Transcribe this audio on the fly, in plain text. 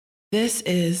This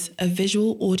is a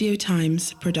Visual Audio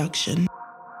Times production.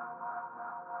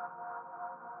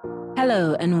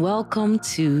 Hello and welcome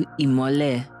to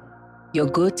Imole, your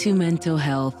go-to mental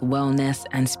health, wellness,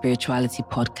 and spirituality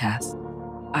podcast.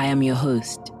 I am your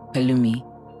host, Pelumi.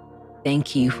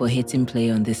 Thank you for hitting play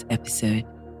on this episode.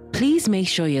 Please make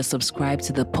sure you're subscribed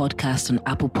to the podcast on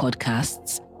Apple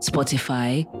Podcasts,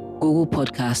 Spotify, Google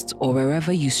Podcasts, or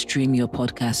wherever you stream your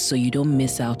podcasts so you don't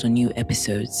miss out on new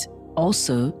episodes.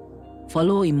 Also,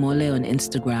 follow Imole on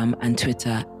Instagram and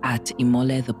Twitter at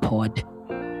ImoleThePod.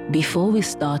 Before we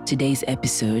start today's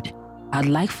episode, I'd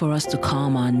like for us to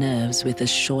calm our nerves with a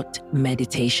short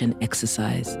meditation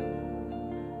exercise.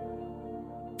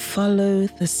 Follow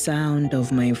the sound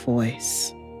of my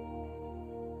voice.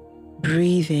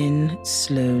 Breathe in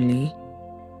slowly.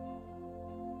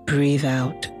 Breathe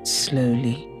out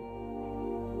slowly.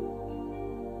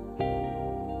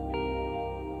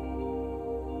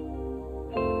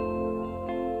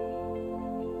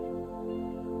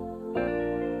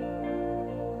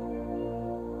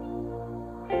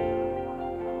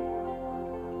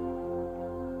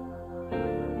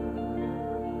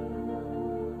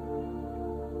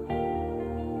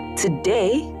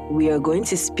 Today, we are going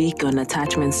to speak on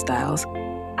attachment styles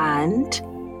and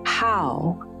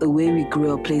how the way we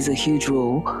grew up plays a huge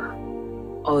role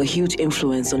or a huge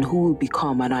influence on who we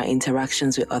become and our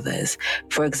interactions with others.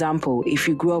 For example, if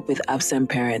you grew up with absent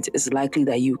parents, it's likely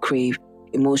that you crave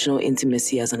emotional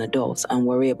intimacy as an adult and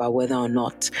worry about whether or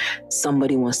not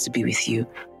somebody wants to be with you.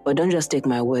 But don't just take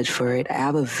my word for it. I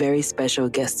have a very special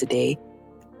guest today.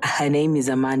 Her name is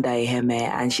Amanda Eheme,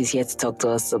 and she's here to talk to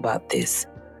us about this.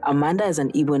 Amanda is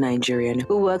an Igbo Nigerian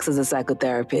who works as a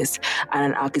psychotherapist and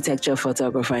an architecture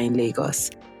photographer in Lagos.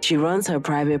 She runs her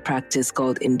private practice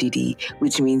called Ndidi,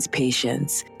 which means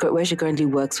patience, where she currently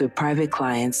works with private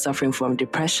clients suffering from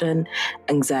depression,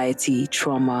 anxiety,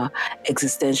 trauma,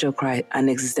 existential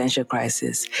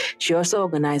crisis. She also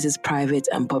organizes private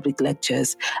and public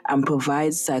lectures and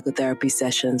provides psychotherapy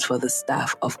sessions for the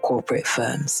staff of corporate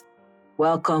firms.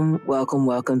 Welcome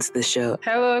to the show.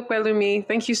 Hello, Pelumi.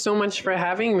 Thank you so much for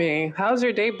having me. How's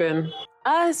your day been?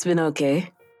 It's been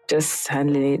okay. Just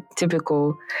handling it.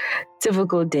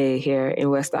 Typical day here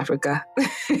in West Africa.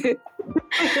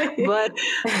 But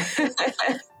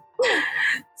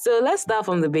so let's start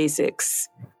from the basics.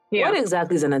 Yeah. What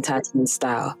exactly is an attachment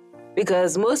style?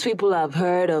 Because most people have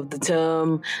heard of the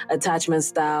term attachment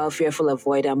style, fearful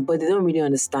avoidant, but they don't really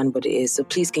understand what it is. So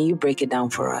please, can you break it down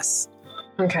for us?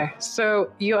 Okay, so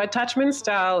your attachment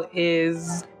style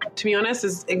is, to be honest,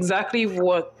 is exactly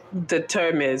what the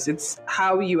term is. It's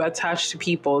how you attach to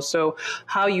people. So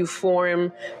how you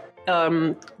form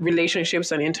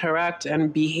relationships and interact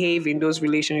and behave in those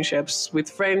relationships, with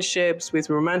friendships, with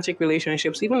romantic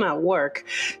relationships, even at work.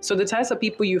 So the types of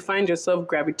people you find yourself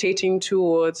gravitating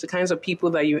towards, the kinds of people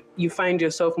that you find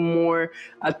yourself more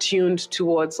attuned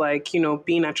towards, like,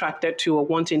 being attracted to or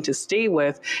wanting to stay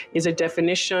with, is a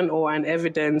definition or an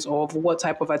evidence of what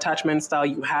type of attachment style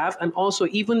you have. And also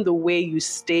even the way you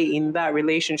stay in that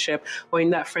relationship or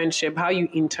in that friendship, how you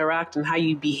interact and how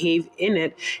you behave in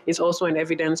it is also an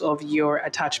evidence of your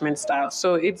attachment style.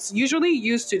 So it's usually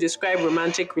used to describe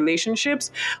romantic relationships,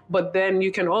 but then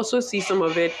you can also see some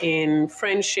of it in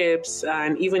friendships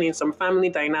and even in some family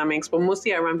dynamics, but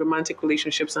mostly around romantic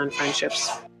relationships and friendships.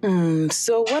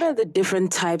 So what are the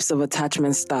different types of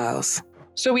attachment styles?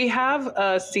 So we have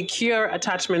a secure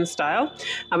attachment style.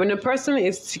 And when a person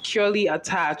is securely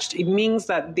attached, it means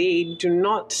that they do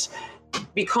not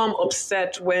become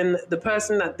upset when the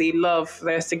person that they love,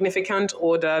 their significant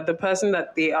other, the person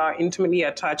that they are intimately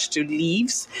attached to,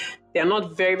 leaves. They're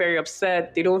not very, very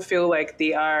upset. They don't feel like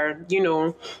they are,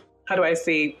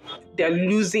 they're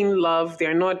losing love.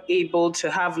 They're not able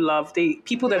to have love.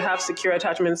 People that have secure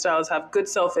attachment styles have good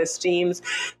self-esteem.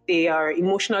 They are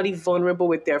emotionally vulnerable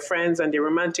with their friends and their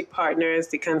romantic partners.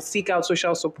 They can seek out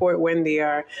social support when they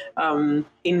are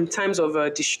in times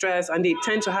of distress, and they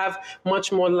tend to have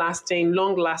much more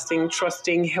long-lasting,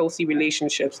 trusting, healthy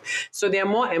relationships. So they're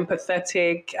more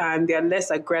empathetic and they're less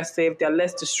aggressive, they're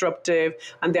less disruptive,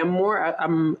 and they're more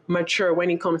mature when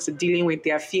it comes to dealing with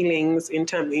their feelings in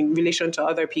relation to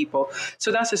other people.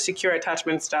 So that's a secure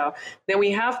attachment style. Then we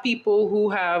have people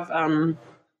who have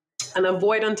an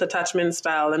avoidant attachment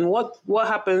style. And what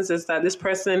happens is that this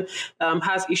person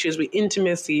has issues with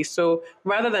intimacy. So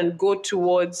rather than go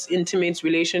towards intimate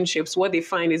relationships, what they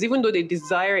find is even though they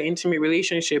desire intimate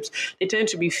relationships, they tend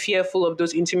to be fearful of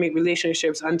those intimate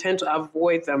relationships and tend to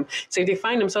avoid them. So if they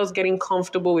find themselves getting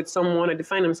comfortable with someone, or they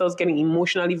find themselves getting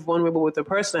emotionally vulnerable with a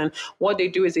person, what they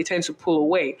do is they tend to pull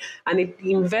away, and they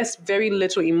invest very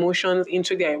little emotions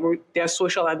into their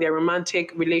social and their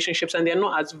romantic relationships, and they're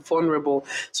not as vulnerable.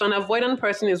 So an avoidant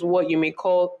person is what you may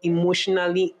call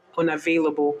emotionally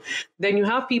unavailable. Then you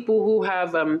have people who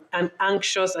have an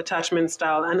anxious attachment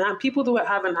style, and people who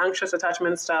have an anxious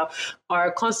attachment style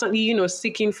are constantly,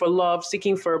 seeking for love,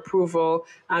 seeking for approval,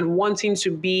 and wanting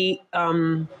to be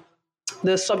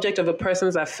the subject of a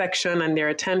person's affection and their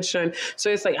attention. So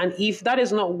it's like, and if that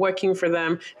is not working for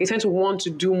them, they tend to want to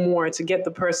do more to get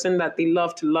the person that they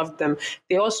love to love them.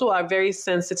 They also are very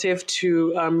sensitive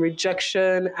to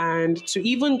rejection, and to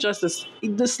even just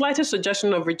the slightest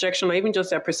suggestion of rejection, or even just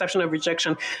their perception of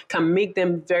rejection, can make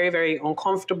them very, very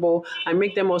uncomfortable, and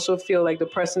make them also feel like the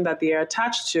person that they are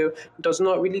attached to does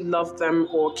not really love them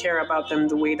or care about them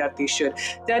the way that they should.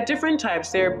 There are different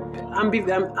types. There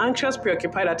are anxious,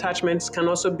 preoccupied attachments can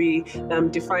also be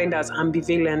defined as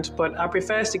ambivalent, but I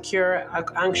prefer secure,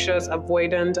 anxious,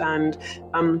 avoidant,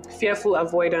 and fearful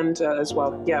avoidant as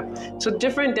well. Yeah. So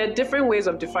there are different ways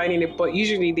of defining it, but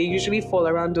they usually fall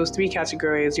around those three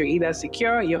categories. You're either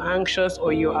secure, you're anxious,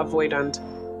 or you're avoidant.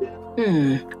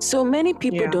 So many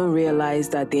people don't realize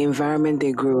that the environment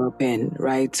they grew up in,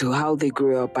 right, to how they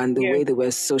grew up and the way they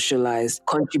were socialized,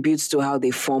 contributes to how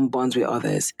they form bonds with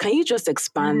others. Can you just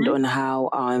expand on how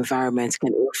our environment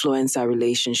can influence our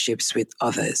relationships with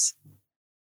others?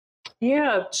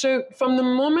 Yeah. So from the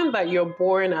moment that you're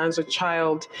born as a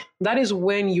child, that is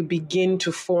when you begin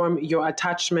to form your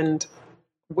attachment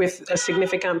with a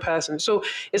significant person. So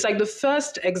it's like the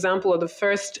first example, or the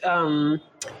first,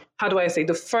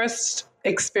 the first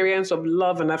experience of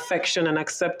love and affection and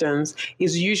acceptance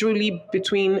is usually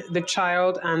between the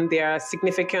child and their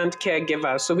significant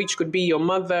caregiver. So which could be your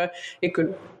mother, it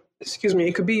could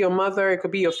be your mother, it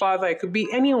could be your father, it could be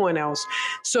anyone else.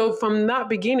 So from that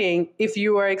beginning, if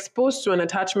you are exposed to an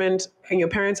attachment and your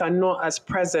parents are not as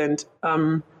present,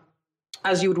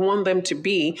 as you'd want them to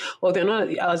be, or they're not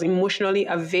as emotionally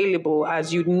available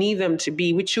as you'd need them to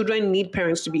be. We children need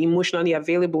parents to be emotionally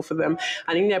available for them,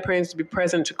 and need their parents to be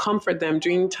present to comfort them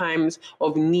during times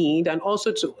of need, and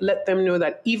also to let them know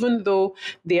that even though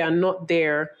they are not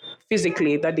there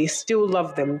physically, that they still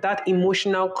love them, that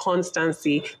emotional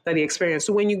constancy that they experience.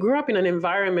 So when you grow up in an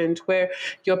environment where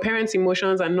your parents'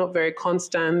 emotions are not very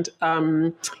constant,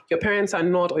 your parents are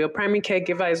not, or your primary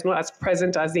caregiver is not as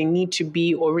present as they need to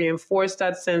be, or reinforce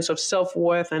that sense of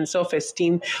self-worth and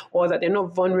self-esteem, or that they're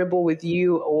not vulnerable with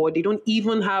you, or they don't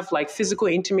even have like physical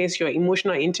intimacy or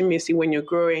emotional intimacy when you're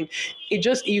growing,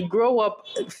 you grow up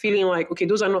feeling like, okay,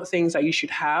 those are not things that you should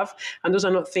have, and those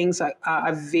are not things that are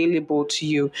available to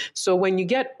you. So when you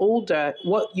get older,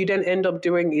 what you then end up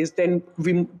doing is then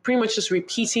pretty much just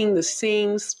repeating the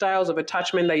same styles of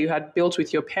attachment that you had built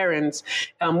with your parents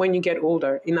when you get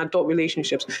older in adult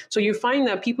relationships. So you find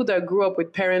that people that grew up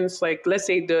with parents, like let's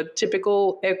say the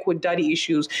typical quote daddy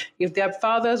issues, if their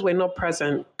fathers were not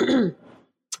present,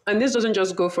 and this doesn't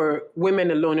just go for women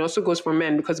alone, it also goes for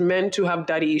men, because men too have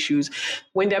daddy issues.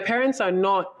 When their parents are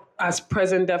not as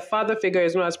present, their father figure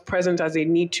is not as present as they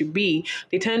need to be,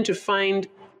 they tend to find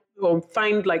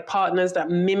like partners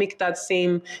that mimic that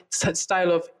same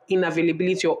style of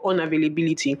inavailability or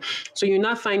unavailability. So you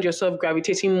now find yourself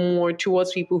gravitating more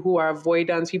towards people who are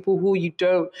avoidant, people who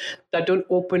that don't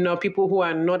open up, people who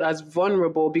are not as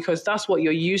vulnerable, because that's what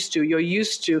you're used to. You're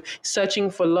used to searching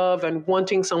for love and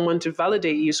wanting someone to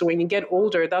validate you. So when you get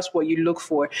older, that's what you look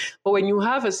for. But when you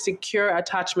have a secure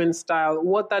attachment style,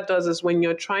 what that does is when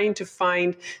you're trying to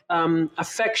find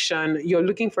affection, you're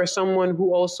looking for someone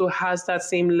who also has that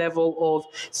same level of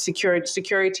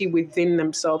security within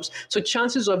themselves. So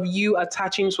chances of you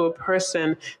attaching to a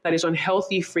person that is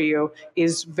unhealthy for you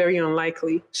is very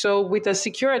unlikely. So with a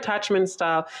secure attachment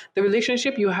style, the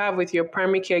relationship you have with your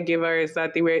primary caregiver is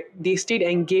that they stayed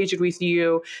engaged with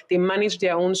you, they managed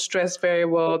their own stress very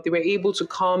well, they were able to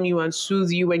calm you and soothe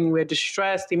you when you were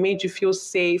distressed, they made you feel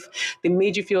safe, they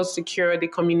made you feel secure, they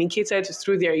communicated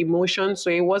through their emotions. So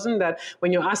it wasn't that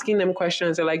when you're asking them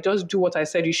questions, they're like, just do what I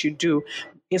said you should do,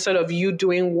 instead of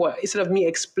me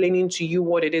explaining to you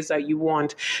what it is that you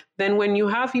want. Then when you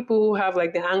have people who have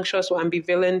like the anxious or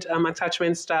ambivalent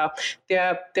attachment style,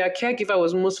 their caregiver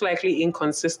was most likely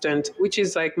inconsistent, which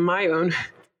is like my own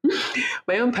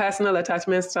personal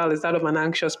attachment style is that of an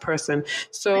anxious person.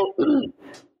 So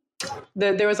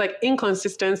there was like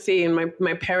inconsistency in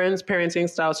my parents' parenting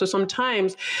style. So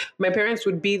sometimes my parents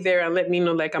would be there and let me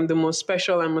know like I'm the most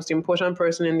special and most important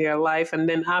person in their life. And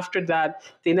then after that,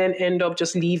 they then end up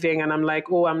just leaving. And I'm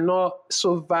like, oh, I'm not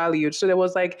so valued. So there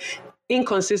was like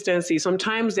inconsistency.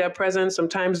 Sometimes they're present,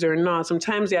 sometimes they're not.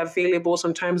 Sometimes they're available,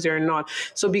 sometimes they're not.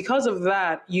 So because of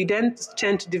that, you then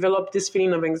tend to develop this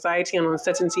feeling of anxiety and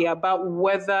uncertainty about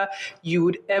whether you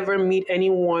would ever meet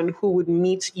anyone who would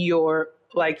meet your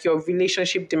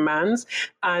relationship demands,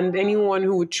 and anyone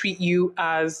who would treat you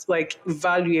as like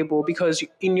valuable, because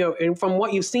from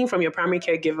what you've seen from your primary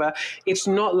caregiver, it's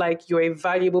not like you're a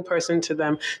valuable person to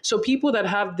them. So people that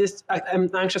have this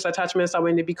anxious attachment style,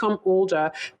 when they become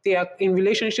older, they are in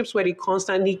relationships where they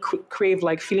constantly crave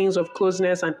like feelings of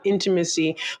closeness and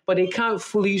intimacy, but they can't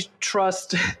fully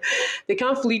trust they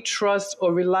can't fully trust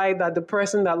or rely that the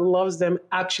person that loves them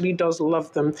actually does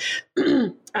love them.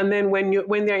 And then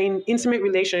when they're in intimate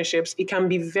relationships, it can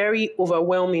be very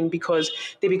overwhelming because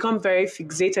they become very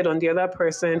fixated on the other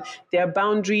person. Their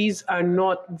boundaries are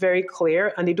not very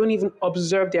clear, and they don't even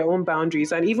observe their own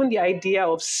boundaries. And even the idea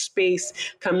of space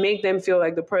can make them feel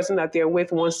like the person that they're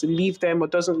with wants to leave them or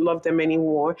doesn't love them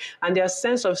anymore. And their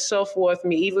sense of self-worth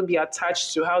may even be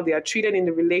attached to how they are treated in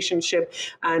the relationship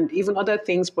and even other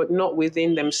things, but not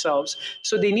within themselves.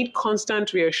 So they need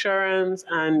constant reassurance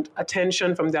and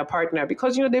attention from their partner,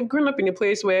 because they've grown up in a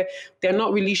place where they're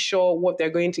not really sure what they're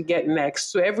going to get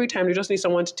next. So every time they just need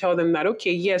someone to tell them that,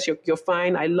 okay, yes, you're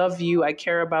fine, I love you, I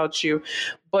care about you.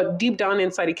 But deep down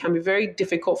inside, it can be very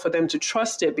difficult for them to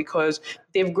trust it, because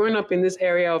they've grown up in this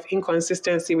area of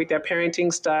inconsistency with their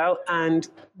parenting style. And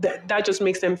that just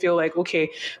makes them feel like, okay,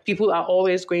 people are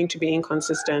always going to be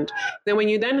inconsistent. Then when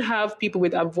you then have people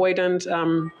with an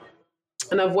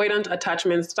avoidant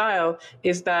attachment style,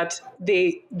 is that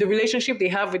the relationship they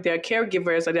have with their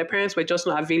caregivers, that their parents were just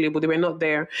not available, they were not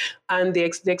there, and they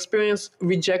experience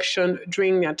rejection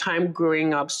during their time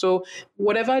growing up. So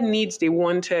whatever needs they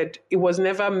wanted, it was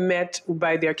never met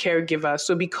by their caregiver.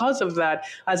 So because of that,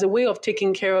 as a way of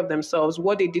taking care of themselves,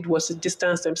 what they did was to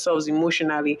distance themselves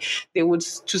emotionally. They would,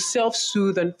 to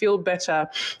self-soothe and feel better,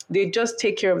 they just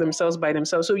take care of themselves by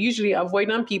themselves. So usually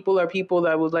avoidant people are people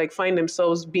that would like find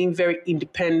themselves being very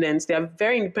independent. They are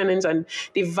very independent, and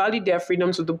they value their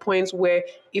freedom to the point where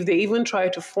if they even try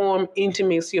to form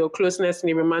intimacy or closeness in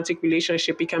a romantic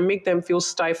relationship, it can make them feel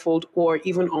stifled or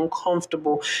even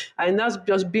uncomfortable. And that's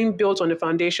just being built on the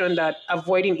foundation that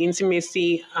avoiding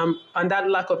intimacy and that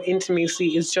lack of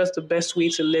intimacy is just the best way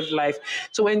to live life.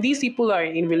 So when these people are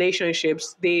in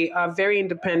relationships, they are very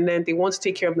independent. They want to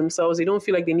take care of themselves. They don't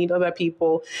feel like they need other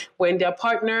people. When their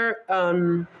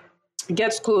partner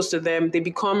gets close to them, they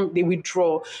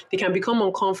withdraw. They can become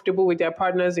uncomfortable with their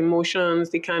partner's emotions.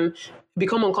 They can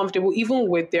become uncomfortable even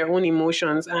with their own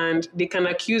emotions, and they can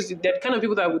accuse the kind of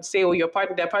people that would say, oh,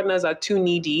 their partners are too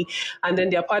needy, and then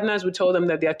their partners would tell them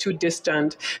that they are too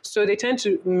distant. So they tend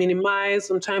to minimize,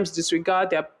 sometimes disregard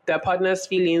their partner's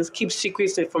feelings, keep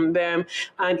secrets from them,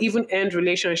 and even end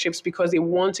relationships because they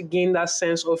want to gain that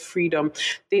sense of freedom.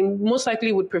 They most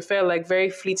likely would prefer like very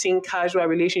fleeting, casual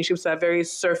relationships that are very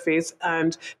surface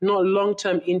and not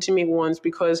long-term intimate ones,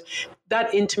 because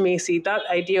that intimacy, that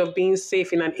idea of being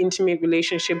safe in an intimate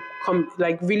relationship,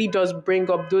 really does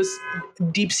bring up those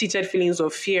deep-seated feelings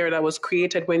of fear that was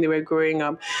created when they were growing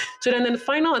up. So then the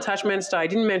final attachment style, I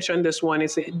didn't mention this one,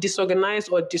 it's a disorganized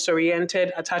or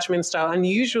disoriented attachment style. And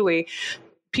usually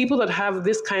people that have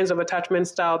this kinds of attachment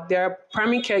style, their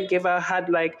primary caregiver had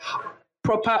like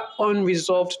proper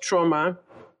unresolved trauma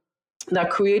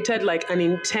that created like an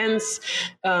intense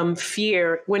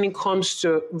fear when it comes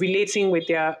to relating with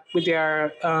their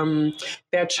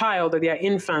child or their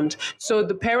infant. So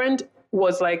the parent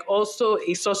was like also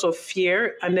a source of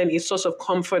fear and then a source of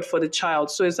comfort for the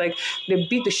child. So it's like they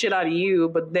beat the shit out of you,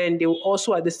 but then they will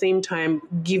also at the same time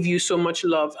give you so much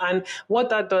love. And what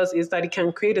that does is that it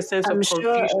can create a sense of confusion.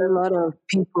 I'm sure a lot of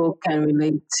people can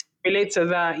relate to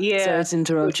that. Yeah. Sorry to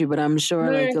interrupt you, but I'm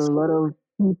sure like a lot of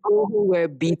people who were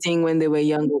beating when they were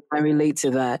younger can relate to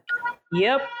that.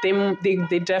 Yep,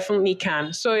 they definitely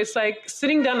can. So it's like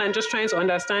sitting down and just trying to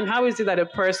understand, how is it that a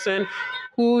person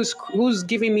who's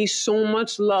giving me so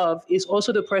much love is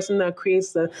also the person that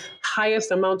creates the highest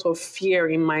amount of fear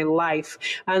in my life.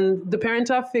 And the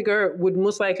parental figure would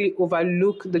most likely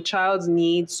overlook the child's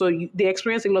needs. So they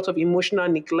experience a lot of emotional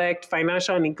neglect,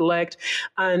 financial neglect,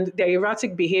 and their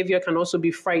erratic behavior can also be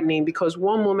frightening, because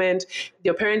one moment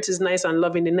your parent is nice and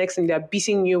loving, the next thing they're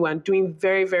beating you and doing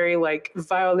very, very like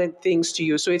violent things to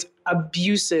you. So it's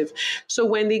abusive. So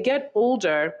when they get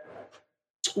older,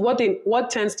 what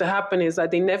tends to happen is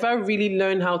that they never really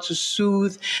learn how to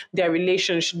soothe their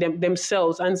relationship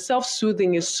themselves. And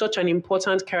self-soothing is such an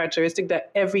important characteristic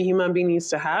that every human being needs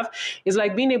to have. It's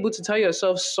like being able to tell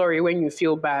yourself sorry when you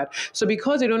feel bad. So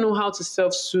because they don't know how to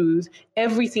self-soothe,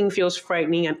 everything feels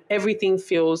frightening and everything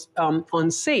feels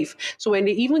unsafe. So when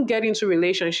they even get into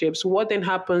relationships, what then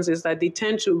happens is that they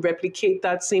tend to replicate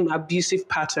that same abusive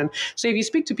pattern. So if you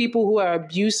speak to people who are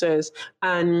abusers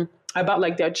and about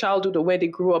like their childhood or where they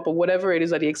grew up or whatever it is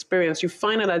that they experienced, you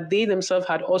find out that they themselves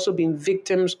had also been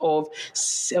victims of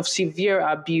severe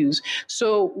abuse.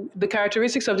 So the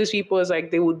characteristics of these people is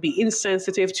like they would be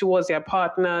insensitive towards their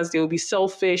partners, they will be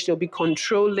selfish, they'll be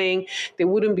controlling, they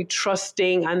wouldn't be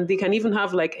trusting, and they can even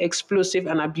have like explosive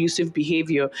and abusive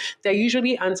behavior. They're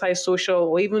usually antisocial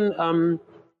or even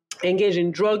engage in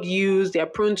drug use, they're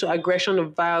prone to aggression or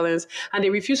violence, and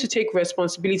they refuse to take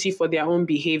responsibility for their own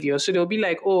behavior. So they'll be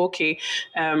like, oh, okay,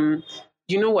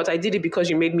 you know what, I did it because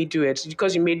you made me do it,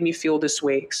 because you made me feel this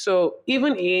way. So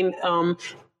even in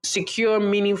secure,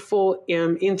 meaningful,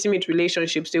 intimate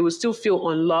relationships, they will still feel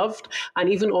unloved and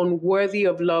even unworthy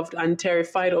of love and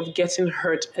terrified of getting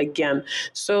hurt again.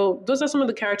 So those are some of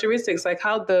the characteristics, like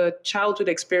how the childhood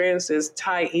experiences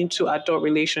tie into adult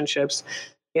relationships.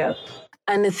 Yeah.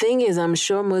 And the thing is, I'm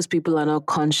sure most people are not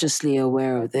consciously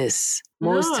aware of this.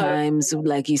 Most times,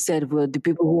 like you said, well, the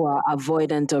people who are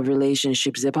avoidant of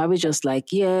relationships, they're probably just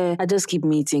like, yeah, I just keep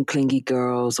meeting clingy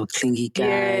girls or clingy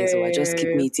guys, or I just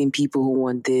keep meeting people who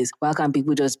want this. Why can't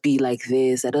people just be like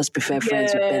this? I just prefer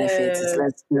friends with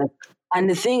benefits. And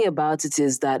the thing about it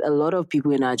is that a lot of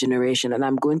people in our generation, and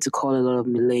I'm going to call a lot of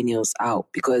millennials out,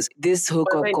 because this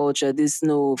hookup culture, this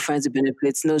no friends with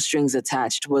benefits, no strings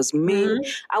attached, was main.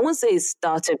 I won't say it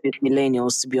started with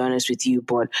millennials, to be honest with you,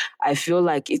 but I feel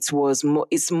like it's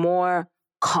more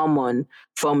common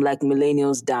from like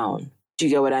millennials down. Do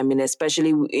you get what I mean?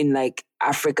 Especially in like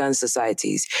African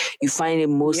societies, you find it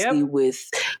mostly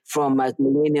from like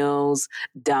millennials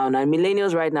down. And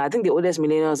millennials right now, I think the oldest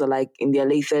millennials are like in their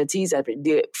late 30s.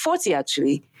 They're 40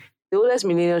 actually. The oldest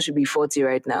millennial should be 40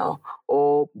 right now,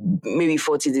 or maybe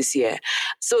 40 this year.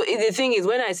 So the thing is,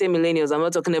 when I say millennials, I'm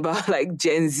not talking about like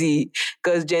Gen Z,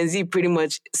 because Gen Z pretty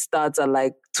much starts at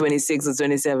like 26 or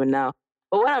 27 now.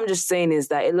 But what I'm just saying is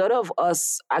that a lot of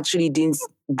us actually didn't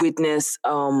witness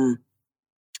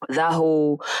that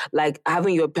whole, like,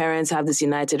 having your parents have this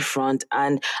united front.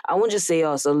 And I won't just say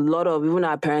us, a lot of, even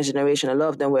our parents' generation, a lot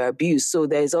of them were abused. So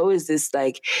there's always this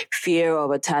like fear of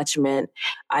attachment.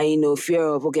 Fear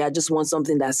of, okay, I just want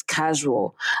something that's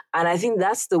casual. And I think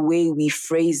that's the way we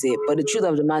phrase it. But the truth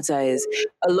of the matter is,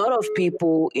 a lot of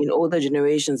people in older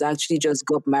generations actually just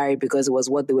got married because it was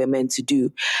what they were meant to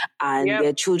do. And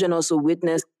their children also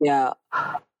witnessed their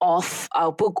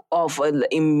I'll put off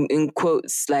in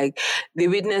quotes, like they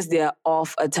witness their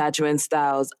off attachment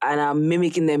styles and are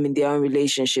mimicking them in their own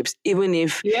relationships, even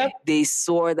if they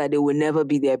swore that they would never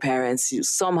be their parents.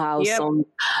 Somehow, some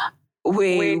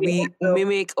way we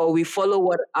mimic or we follow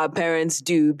what our parents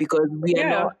do, because we are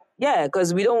not. Yeah,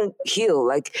 because we don't heal.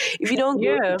 Like, if you don't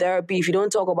go to therapy, if you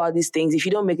don't talk about these things, if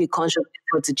you don't make a conscious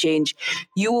effort to change,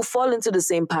 you will fall into the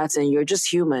same pattern. You're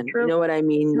just human. You know what I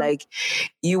mean? Like,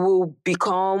 you will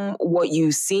become what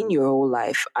you've seen your whole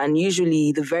life. And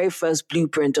usually the very first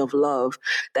blueprint of love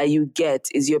that you get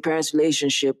is your parents'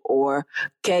 relationship or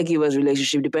caregiver's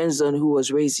relationship, depends on who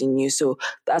was raising you. So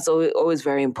that's always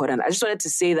very important. I just wanted to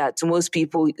say that to most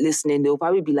people listening, they'll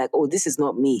probably be like, oh, this is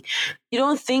not me. You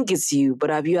don't think it's you,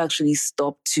 but have you actually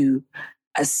stopped to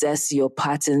assess your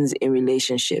patterns in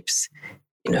relationships?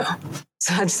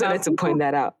 So I just wanted to point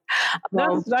that out.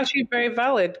 That's actually very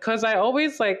valid, because I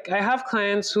always I have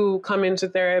clients who come into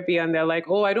therapy and they're like,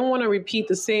 oh, I don't want to repeat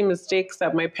the same mistakes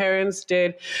that my parents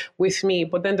did with me.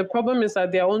 But then the problem is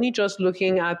that they're only just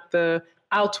looking at the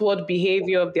outward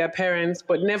behavior of their parents,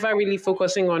 but never really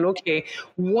focusing on, okay,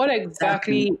 what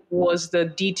exactly was the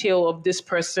detail of this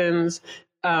person's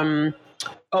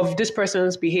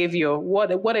behavior?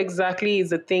 What exactly is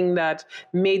the thing that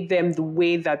made them the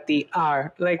way that they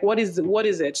are? Like, what is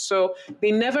it? So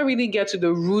they never really get to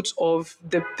the root of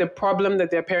the problem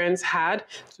that their parents had,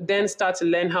 to then start to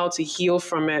learn how to heal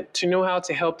from it, to know how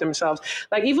to help themselves.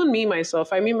 Like, even me,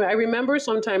 myself, I remember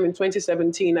sometime in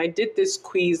 2017, I did this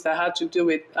quiz that had to do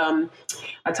with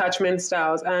attachment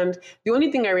styles. And the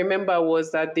only thing I remember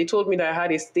was that they told me that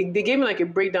they gave me like a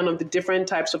breakdown of the different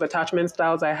types of attachment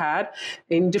styles I had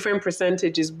in different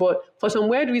percentages. But for some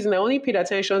weird reason, I only paid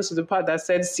attention to the part that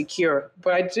said secure,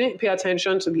 but I didn't pay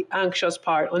attention to the anxious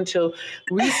part until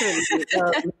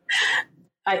recently.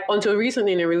 until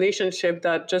recently in a relationship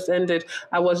that just ended,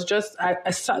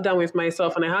 I sat down with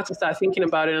myself and I had to start thinking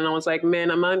about it. And I was like,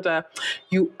 man, Amanda,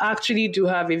 you actually do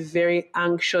have a very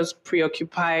anxious,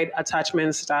 preoccupied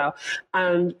attachment style.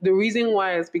 And the reason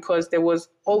why is because there was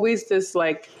always this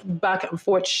like back and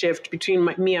forth shift between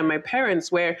me and my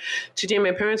parents, where today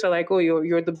my parents are like, oh,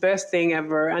 you're the best thing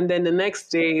ever. And then the next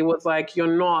day it was like,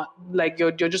 you're not, like,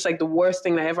 you're just like the worst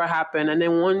thing that ever happened. And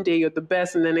then one day you're the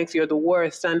best and the next you're the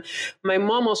worst. And my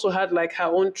mom also had like her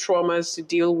own traumas to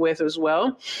deal with as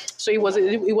well. So it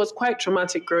was quite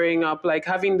traumatic growing up, like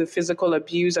having the physical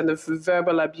abuse and the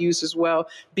verbal abuse as well,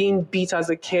 being beat as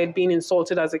a kid, being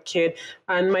insulted as a kid.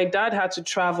 And my dad had to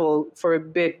travel for a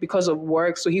bit because of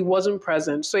work, so he wasn't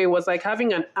present. So it was like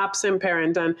having an absent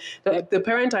parent. And the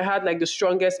parent I had like the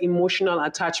strongest emotional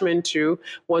attachment to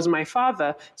was my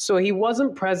father. So he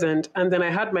wasn't present. And then I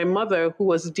had my mother, who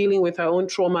was dealing with her own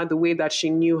trauma the way that she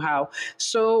knew how.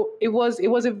 So it was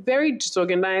a very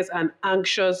disorganized and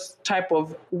anxious type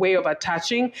of way of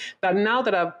attaching, that now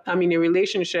that I'm in a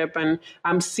relationship and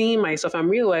I'm seeing myself, I'm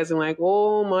realizing like,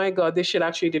 oh my God, this shit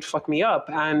actually did fuck me up.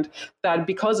 And that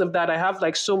because of that, I have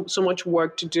like so much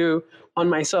work to do on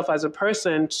myself as a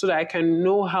person, so that I can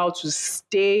know how to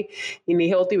stay in a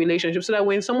healthy relationship, so that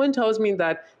when someone tells me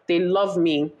that they love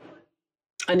me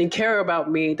and they care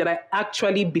about me, that I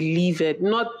actually believe it,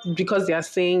 not because they are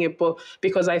saying it, but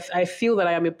because I feel that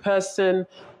I am a person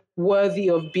worthy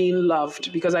of being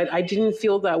loved, because I didn't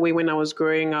feel that way when I was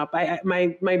growing up.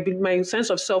 My sense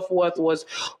of self-worth was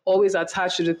always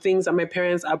attached to the things that my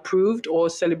parents approved or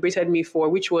celebrated me for,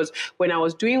 which was when I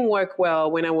was doing work well,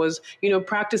 when I was,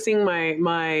 practicing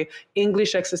my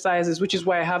English exercises, which is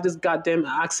why I have this goddamn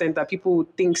accent that people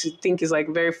think is like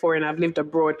very foreign. I've lived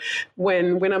abroad.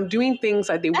 When I'm doing things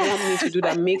that they want me to do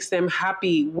that makes them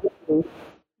happy,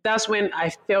 that's when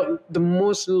I felt the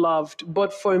most loved.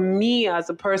 But for me as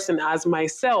a person, as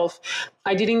myself,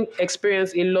 I didn't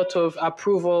experience a lot of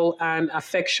approval and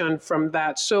affection from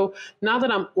that. So now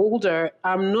that I'm older,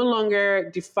 I'm no longer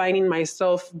defining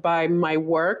myself by my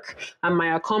work and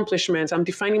my accomplishments. I'm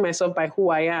defining myself by who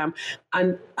I am.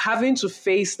 And having to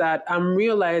face that, I'm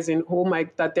realizing,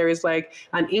 that there is like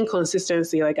an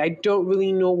inconsistency. Like I don't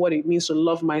really know what it means to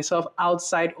love myself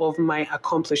outside of my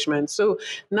accomplishments. So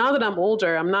now that I'm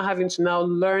older, I'm not having to now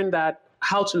learn that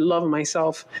how to love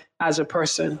myself as a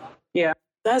person. Yeah.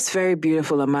 That's very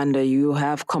beautiful, Amanda. You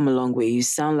have come a long way. You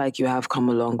sound like you have come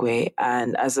a long way.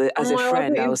 And as a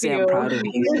friend, I would say I'm proud of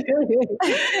you.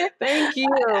 Thank you.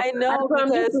 I know,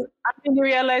 because I'm in the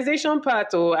realization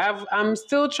part, though. I'm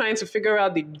still trying to figure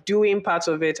out the doing part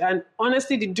of it. And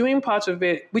honestly, the doing part of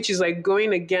it, which is like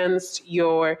going against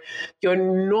your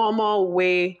normal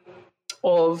way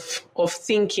of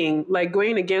thinking, like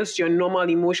going against your normal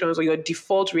emotions or your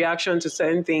default reaction to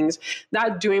certain things,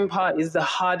 that doing part is the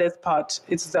hardest part.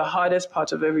 It's the hardest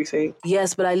part of everything.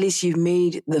 Yes, but at least you've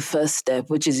made the first step,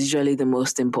 which is usually the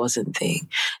most important thing.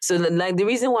 So like the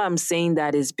reason why I'm saying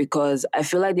that is because I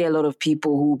feel like there are a lot of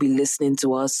people who will be listening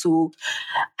to us who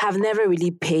have never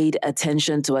really paid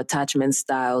attention to attachment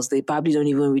styles. They probably don't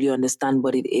even really understand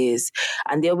what it is.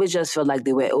 And they always just felt like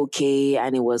they were okay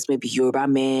and it was maybe Yoruba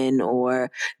men or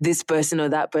this person or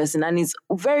that person. And it's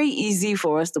very easy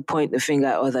for us to point the finger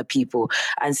at other people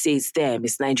and say it's them,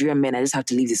 it's Nigerian men, I just have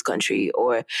to leave this country,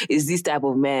 or it's this type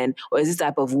of man, or it's this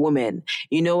type of woman.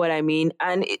 You know what I mean?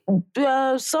 And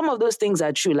some of those things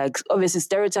are true. Like obviously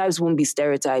stereotypes wouldn't be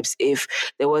stereotypes if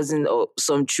there wasn't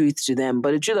some truth to them.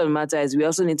 But the truth of the matter is we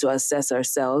also need to assess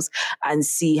ourselves and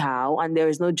see how, and there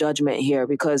is no judgment here,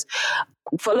 because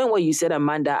following what you said,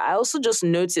 Amanda, I also just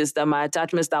noticed that my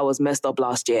attachment style was messed up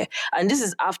last year. And this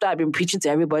is after I've been preaching to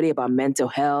everybody about mental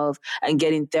health and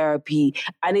getting therapy.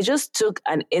 And it just took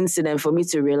an incident for me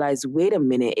to realize, wait a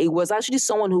minute, it was actually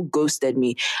someone who ghosted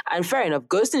me. And fair enough,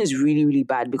 ghosting is really, really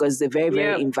bad because it's a very,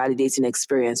 very invalidating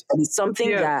experience. But it's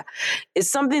something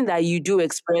that you do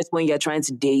experience when you're trying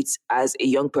to date as a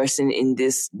young person in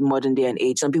this modern day and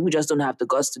age. Some people just don't have the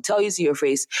guts to tell you to your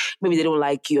face. Maybe they don't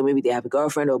like you, or maybe they have a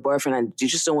girlfriend or boyfriend and you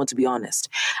just don't want to be honest.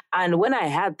 And when I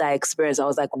had that experience, I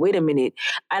was like, wait a minute.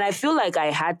 And I feel like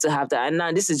I had to have that. And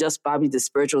now this is just probably the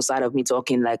spiritual side of me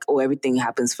talking like, oh, everything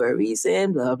happens for a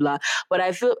reason, blah, blah. But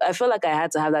I feel like I had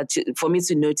to have that for me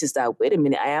to notice that, wait a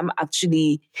minute, I am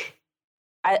actually,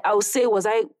 I would say, was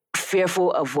I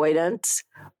fearful, avoidant?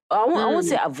 I won't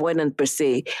say avoidant per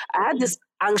se. I had this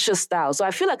anxious style. So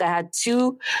I feel like I had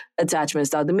two attachment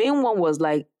styles. The main one was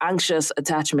like anxious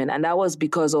attachment. And that was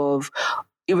because of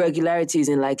irregularities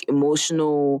in like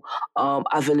emotional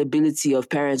availability of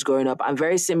parents growing up. I'm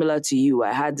very similar to you.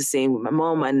 I had the same with my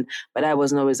mom, but I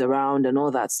wasn't always around and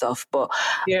all that stuff. But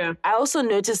I also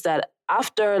noticed that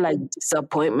after like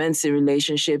disappointments in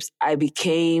relationships, I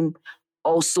became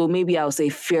also, maybe I'll say,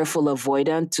 fearful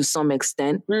avoidant to some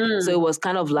extent. So it was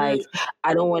kind of like,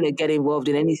 I don't want to get involved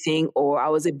in anything, or I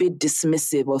was a bit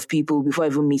dismissive of people before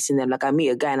even meeting them. Like I meet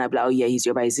a guy and I'm like, oh yeah, he's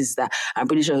your vice, this is that. I'm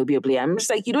pretty sure he'll be a player. I'm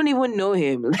just like, you don't even know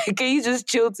him. Like, can you just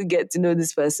chill to get to know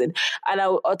this person? And I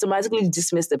would automatically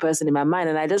dismiss the person in my mind.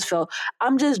 And I just felt,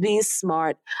 I'm just being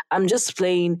smart. I'm just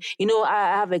playing.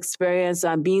 I have experience.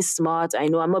 I'm being smart. I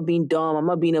know I'm not being dumb. I'm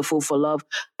not being a fool for love.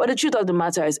 But the truth of the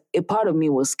matter is, a part of me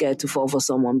was scared to fall for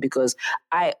someone because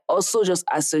I also just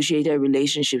associated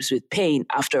relationships with pain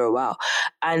after a while.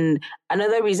 And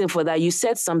another reason for that, you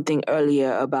said something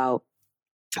earlier about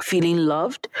feeling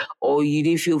loved, or you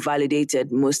didn't feel validated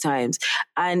most times.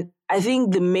 And I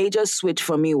think the major switch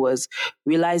for me was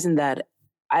realizing that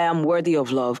I am worthy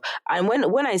of love. And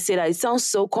when I say that, it sounds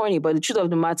so corny, but the truth of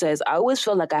the matter is I always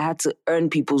felt like I had to earn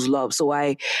people's love. So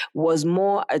I was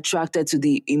more attracted to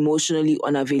the emotionally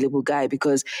unavailable guy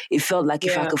because it felt like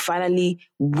if I could finally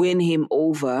win him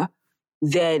over,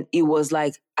 then it was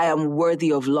like, I am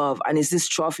worthy of love. And it's this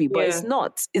trophy, but it's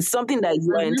not. It's something that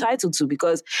you are entitled to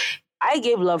because I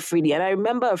gave love freely. And I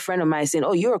remember a friend of mine saying,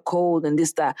 oh, you're cold and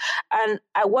this, that. And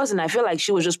I wasn't. I feel like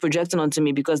she was just projecting onto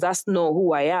me because that's not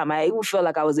who I am. I even felt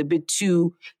like I was a bit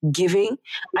too giving.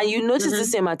 And you notice the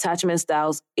same attachment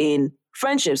styles in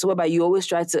friendships, whereby you always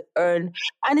try to earn.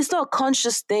 And it's not a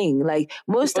conscious thing. Like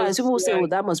most times people will say, well,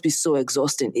 that must be so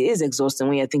exhausting. It is exhausting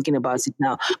when you're thinking about it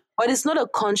now. But it's not a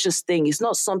conscious thing. It's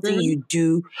not something you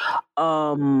do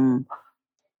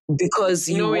because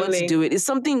you want to do it. It's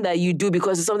something that you do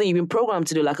because it's something you've been programmed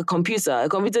to do, like a computer. A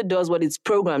computer does what it's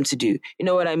programmed to do. You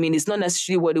know what I mean? It's not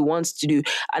necessarily what it wants to do.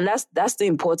 And that's the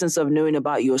importance of knowing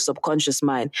about your subconscious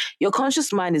mind. Your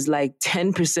conscious mind is like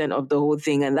 10% of the whole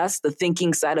thing. And that's the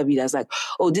thinking side of it that's like,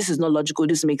 oh, this is not logical.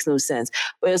 This makes no sense.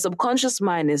 But your subconscious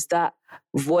mind is that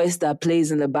voice that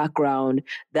plays in the background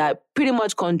that pretty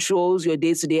much controls your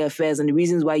day-to-day affairs and the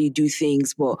reasons why you do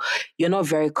things, but you're not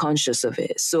very conscious of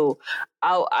it. So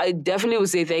I definitely would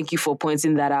say thank you for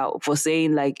pointing that out, for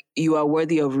saying like you are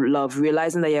worthy of love,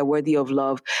 realizing that you're worthy of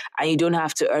love and you don't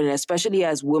have to earn it, especially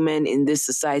as women in this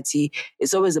society.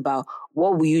 It's always about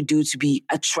what will you do to be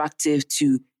attractive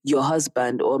to your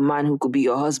husband or a man who could be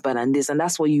your husband and this. And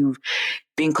that's what you've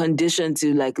been conditioned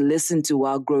to like listen to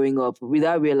while growing up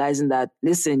without realizing that,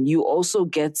 listen, you also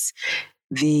get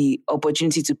the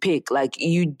opportunity to pick. Like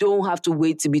you don't have to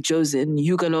wait to be chosen.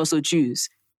 You can also choose.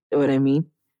 You know what I mean?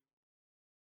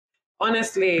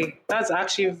 Honestly, that's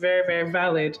actually very, very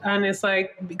valid. And it's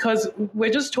like, because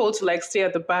we're just told to like stay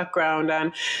at the background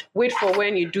and wait for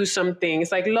when you do something.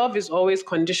 It's like love is always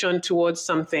conditioned towards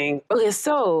something. Okay,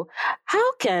 so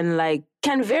how can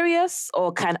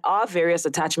our various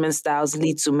attachment styles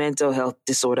lead to mental health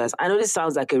disorders? I know this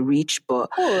sounds like a reach, but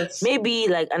maybe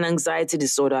like an anxiety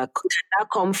disorder, can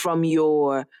that come from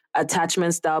your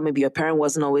attachment style? Maybe your parent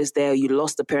wasn't always there. You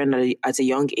lost a parent at a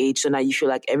young age, so now you feel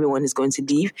like everyone is going to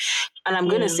leave. And I'm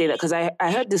going to say that because I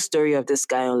heard this story of this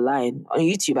guy online, on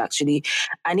YouTube actually,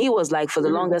 and he was like, for the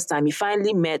longest time, he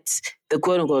finally met the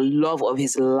quote-unquote love of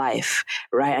his life,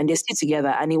 right? And they stayed together.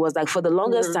 And he was like, for the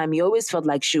longest time, he always felt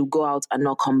like she would go out and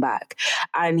not come back.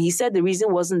 And he said the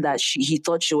reason wasn't that he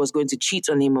thought she was going to cheat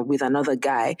on him with another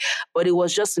guy, but it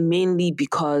was just mainly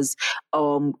because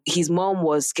his mom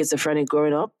was schizophrenic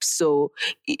growing up. So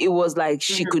it was like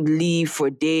she could leave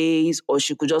for days, or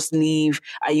she could just leave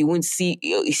and you wouldn't see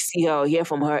her or hear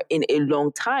from her in a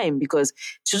long time because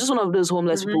she's just one of those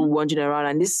homeless people wandering around.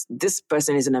 And this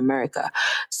person is in America.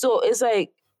 So it's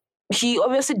like he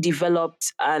obviously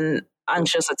developed an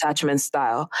anxious attachment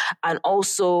style and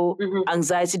also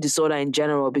anxiety disorder in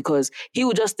general, because he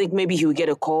would just think maybe he would get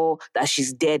a call that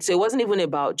she's dead. So it wasn't even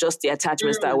about just the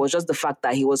attachment style. It was just the fact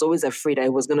that he was always afraid that he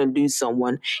was going to lose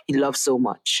someone he loved so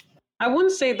much. I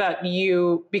wouldn't say that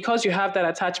because you have that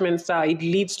attachment style, it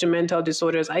leads to mental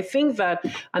disorders. I think that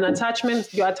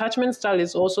your attachment style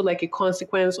is also like a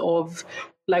consequence of,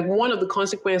 like one of the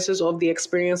consequences of the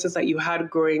experiences that you had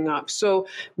growing up. So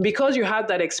because you had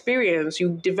that experience, you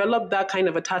develop that kind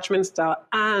of attachment style,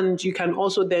 and you can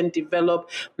also then develop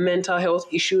mental health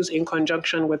issues in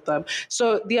conjunction with them.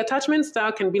 So the attachment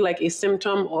style can be like a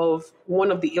symptom of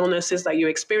one of the illnesses that you're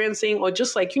experiencing, or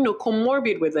just like,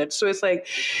 comorbid with it. So it's like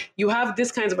you have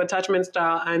this kind of attachment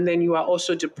style and then you are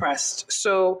also depressed.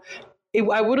 So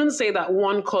I wouldn't say that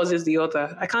one causes the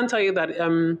other. I can't tell you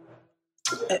that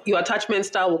your attachment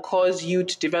style will cause you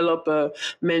to develop a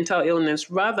mental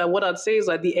illness. Rather, what I'd say is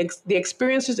that the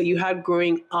experiences that you had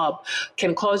growing up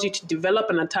can cause you to develop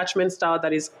an attachment style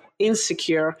that is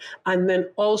insecure, and then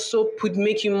also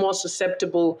make you more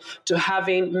susceptible to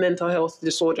having mental health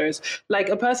disorders. Like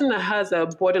a person that has a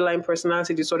borderline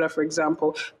personality disorder, for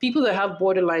example, people that have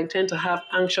borderline tend to have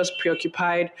anxious,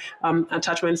 preoccupied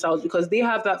attachment styles because they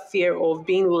have that fear of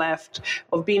being left,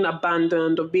 of being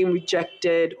abandoned, of being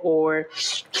rejected, or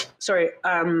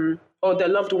or their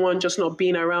loved one just not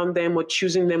being around them or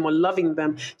choosing them or loving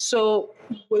them. So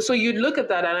you'd look at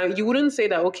that and you wouldn't say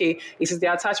that, okay, it is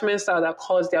their attachment style that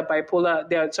caused their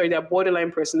their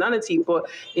borderline personality, but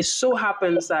it so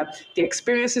happens that the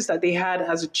experiences that they had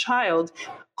as a child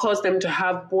caused them to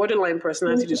have borderline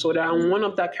personality disorder. And one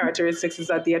of that characteristics is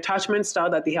that the attachment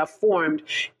style that they have formed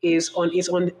is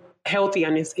unhealthy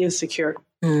and is insecure.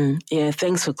 Yeah,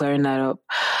 thanks for clearing that up.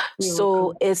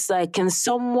 So it's like, can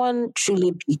someone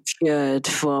truly be cured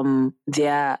from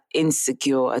their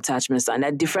insecure attachment style? And there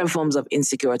are different forms of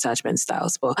insecure attachment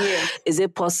styles, but is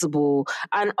it possible?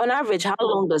 And on average, how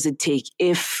long does it take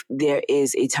if there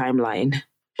is a timeline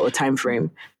or time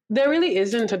frame? There really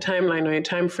isn't a timeline or a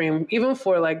time frame, even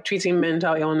for like treating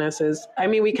mental illnesses. I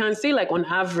mean, we can say like on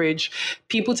average,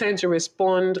 people tend to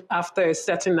respond after a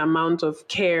certain amount of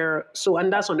care.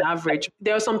 And that's on average.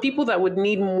 There are some people that would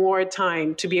need more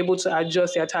time to be able to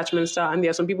adjust their attachment style, and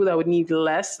there are some people that would need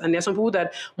less. And there are some people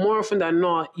that more often than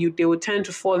not, they would tend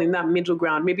to fall in that middle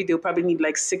ground. Maybe they'll probably need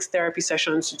like 6 therapy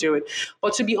sessions to do it.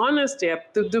 But to be honest,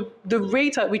 the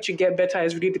rate at which you get better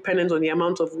is really dependent on the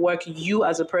amount of work you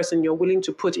as a person you're willing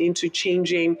to put into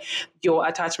changing your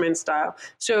attachment style.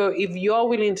 So if you're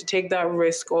willing to take that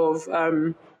risk of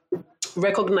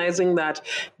recognizing that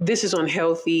this is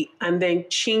unhealthy and then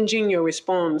changing your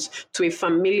response to a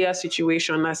familiar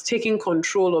situation as taking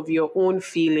control of your own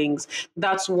feelings,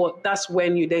 that's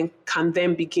when you then can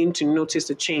begin to notice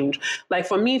the change. Like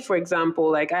for me, for example,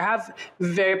 like I have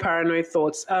very paranoid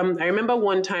thoughts. I remember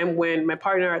one time when my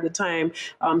partner at the time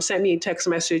sent me a text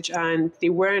message, and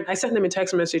I sent them a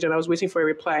text message and I was waiting for a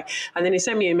reply, and then they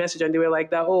sent me a message and they were like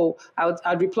that,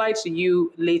 I'll reply to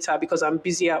you later because I'm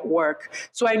busy at work.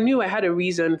 So I knew I had a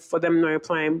reason for them not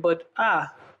replying, but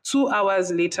 2 hours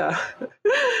later,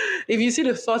 if you see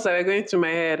the thoughts that were going through my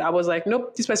head, I was like,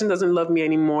 nope, this person doesn't love me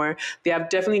anymore. They have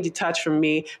definitely detached from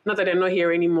me. Not that they're not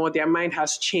here anymore. Their mind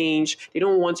has changed. They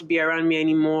don't want to be around me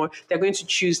anymore. They're going to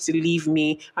choose to leave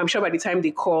me. I'm sure by the time they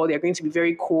call, they're going to be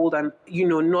very cold and,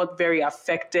 not very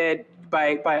affected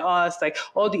by us. Like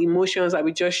all the emotions that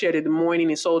we just shared in the morning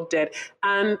is all dead.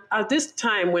 And at this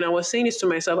time, when I was saying this to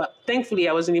myself, thankfully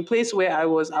I was in a place where I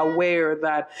was aware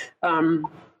that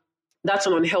that's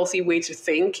an unhealthy way to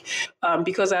think,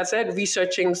 because I started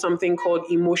researching something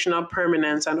called emotional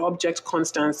permanence and object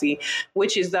constancy,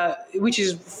 which is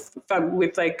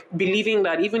with like believing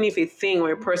that even if a thing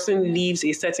or a person leaves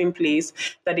a certain place,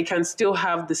 that they can still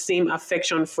have the same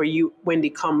affection for you when they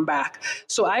come back.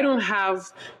 So I don't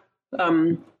have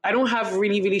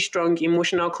really, really strong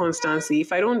emotional constancy.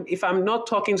 If I'm not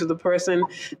talking to the person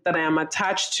that I am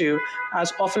attached to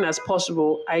as often as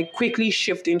possible, I quickly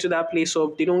shift into that place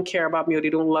of they don't care about me or they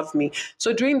don't love me.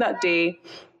 So during that day,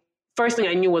 first thing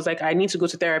I knew was like, I need to go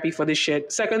to therapy for this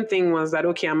shit. Second thing was that,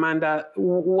 okay, Amanda,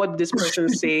 what did this person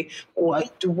say?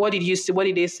 What did you say? What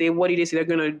did they say? What did they say they're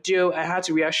going to do? I had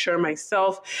to reassure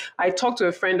myself. I talked to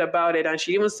a friend about it, and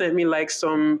she even sent me like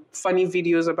some funny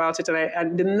videos about it.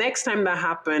 And the next time that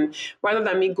happened, rather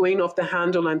than me going off the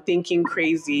handle and thinking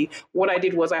crazy, what I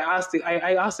did was I asked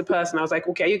the person, I was like,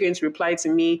 okay, are you going to reply to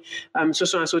me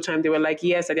so and so time? They were like,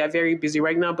 yes, they are very busy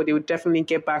right now, but they would definitely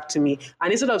get back to me.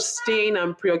 And instead of staying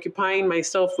and preoccupying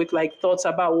myself with like thoughts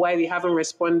about why they haven't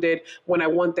responded when I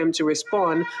want them to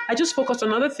respond, I just focused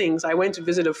on other things. I went to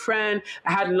visit a friend.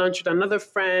 I had lunch with another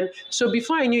friend. So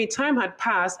before I knew it, time had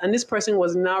passed, and this person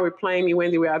was now replying me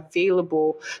when they were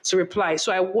available to reply.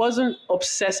 So I wasn't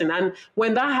obsessing. And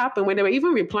when that happened, when they were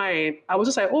even replying, I was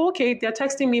just like, oh, okay, they're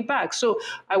texting me back. So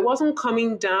I wasn't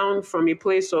coming down from a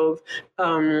place of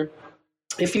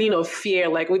a feeling of fear,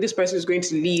 like, oh, this person is going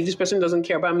to leave. This person doesn't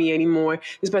care about me anymore.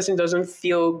 This person doesn't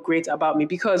feel great about me,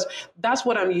 because that's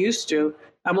what I'm used to.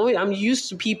 I'm used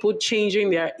to people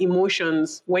changing their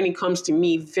emotions when it comes to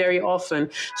me very often.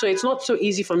 So it's not so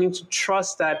easy for me to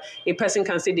trust that a person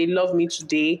can say they love me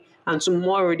today, and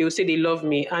tomorrow they'll say they love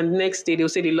me, and next day they'll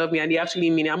say they love me, and they actually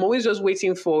mean it. I'm always just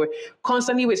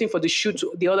constantly waiting for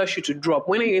the other shoe to drop.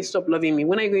 When are you going to stop loving me?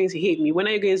 When are you going to hate me? When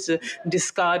are you going to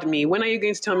discard me? When are you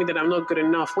going to tell me that I'm not good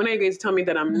enough? When are you going to tell me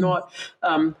that I'm not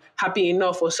happy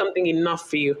enough or something enough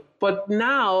for you? But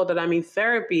now that I'm in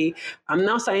therapy, I'm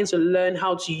now starting to learn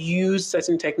how to use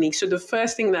certain techniques. So the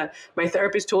first thing that my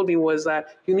therapist told me was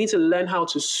that you need to learn how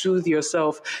to soothe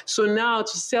yourself. So now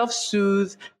to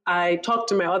self-soothe, I talk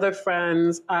to my other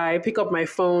friends, I pick up my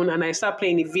phone and I start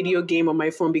playing a video game on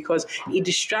my phone because it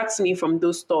distracts me from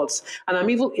those thoughts. And I'm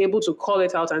even able to call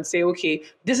it out and say, okay,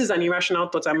 this is an irrational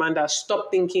thought, Amanda. Stop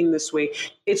thinking this way.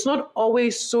 It's not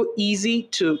always so easy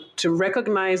to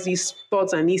recognize these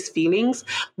thoughts and these feelings,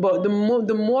 but the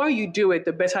more you do it,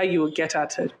 the better you will get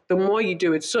at it. The more you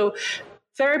do it. So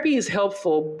therapy is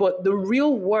helpful, but the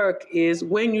real work is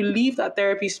when you leave that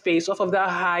therapy space off of that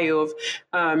high of,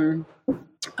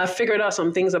 I've figured out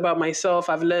some things about myself.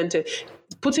 I've learned it.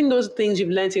 Putting those things you've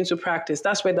learned into practice,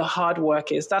 that's where the hard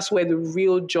work is. That's where the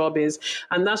real job is.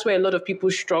 And that's where a lot of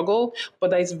people struggle.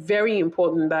 But it's very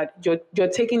important that you're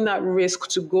taking that risk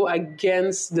to go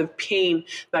against the pain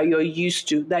that you're used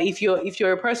to. That if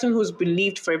you're a person who's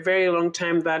believed for a very long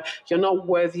time that you're not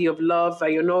worthy of love,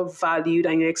 that you're not valued,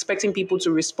 and you're expecting people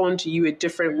to respond to you a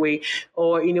different way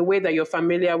or in a way that you're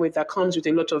familiar with that comes with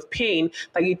a lot of pain,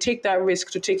 that you take that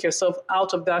risk to take yourself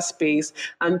out of that space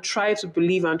and try to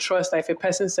believe and trust that if a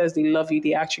person says they love you,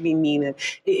 they actually mean it.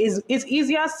 It's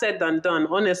easier said than done,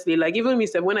 honestly. Like even me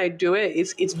said, when I do it,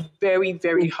 it's very,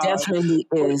 very hard. Definitely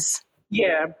is.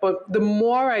 Yeah, but the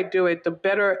more I do it, the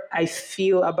better I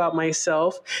feel about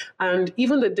myself. And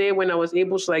even the day when I was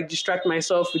able to like distract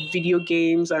myself with video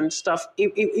games and stuff,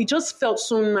 it just felt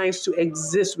so nice to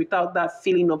exist without that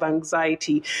feeling of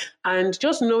anxiety. And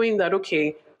just knowing that,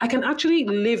 okay, I can actually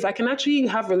live, I can actually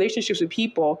have relationships with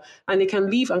people and they can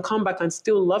leave and come back and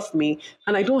still love me.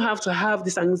 And I don't have to have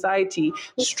this anxiety,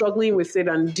 struggling with it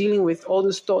and dealing with all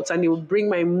these thoughts, and it will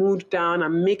bring my mood down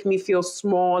and make me feel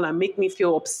small and make me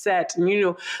feel upset. And,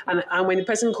 and when the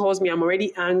person calls me, I'm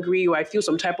already angry or I feel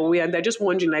some type of way. And they're just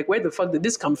wondering like, where the fuck did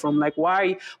this come from? Like,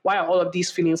 why are all of these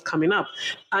feelings coming up?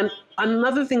 And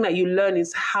another thing that you learn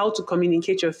is how to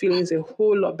communicate your feelings a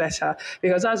whole lot better,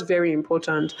 because that's very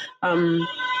important.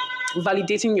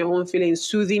 Validating your own feelings,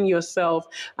 soothing yourself,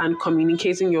 and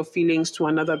communicating your feelings to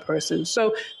another person.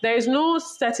 So there is no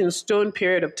set in stone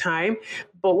period of time.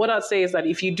 But what I'd say is that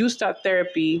if you do start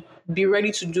therapy, be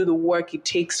ready to do the work it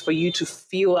takes for you to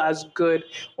feel as good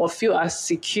or feel as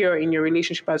secure in your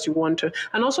relationship as you want to.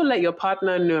 And also let your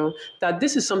partner know that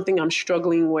this is something I'm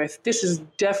struggling with. This is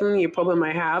definitely a problem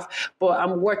I have, but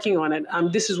I'm working on it.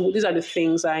 These are the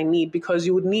things I need, because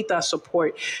you would need that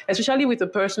support, especially with a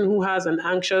person who has an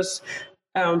anxious,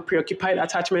 preoccupied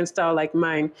attachment style like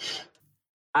mine.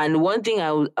 And one thing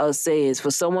I'll say is, for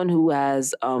someone who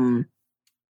has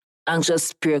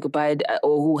anxious, preoccupied,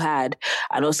 or who had,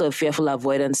 and also a fearful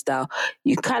avoidance style,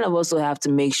 you kind of also have to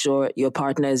make sure your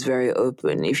partner is very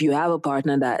open. If you have a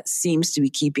partner that seems to be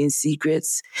keeping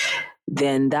secrets,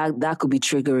 then that could be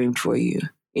triggering for you,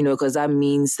 because that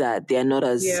means that they're not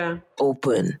as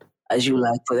open as you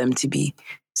like for them to be.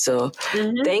 So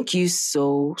thank you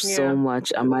so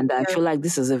much, Amanda. I feel like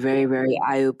this is a very, very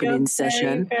eye-opening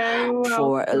session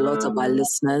for a lot of our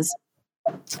listeners.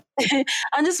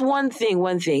 And just one thing,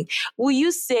 will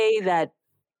you say that,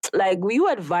 like, will you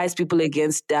advise people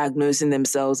against diagnosing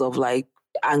themselves of like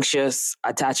anxious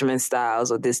attachment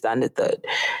styles or this, that, and the third?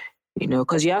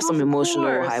 Because you have some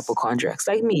emotional hypochondriacs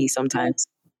like me sometimes.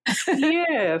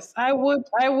 Yes, I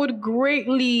would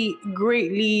greatly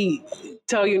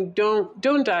tell you,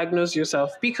 don't diagnose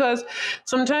yourself, because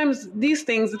sometimes these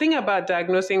things, the thing about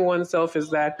diagnosing oneself is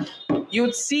that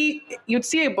you'd see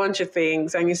a bunch of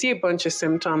things and you see a bunch of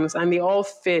symptoms and they all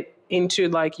fit into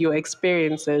like your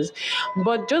experiences.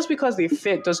 But just because they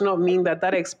fit does not mean that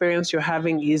experience you're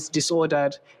having is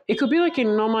disordered. It could be like a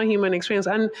normal human experience.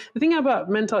 And the thing about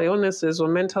mental illnesses or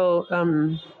mental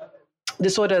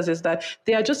disorders is that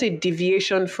they are just a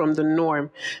deviation from the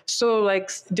norm. So like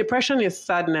depression is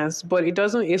sadness, but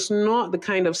it's not the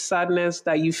kind of sadness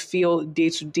that you feel day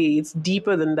to day. It's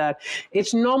deeper than that.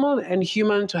 It's normal and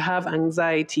human to have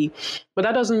anxiety, but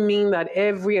that doesn't mean that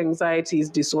every anxiety is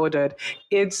disordered.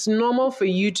 It's normal for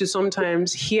you to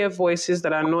sometimes hear voices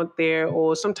that are not there,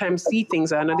 or sometimes see things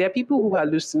that are not there. Are people who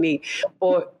hallucinate,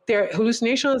 or their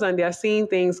hallucinations and they're seeing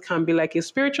things can be like a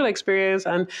spiritual experience,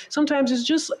 and sometimes it's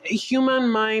just a human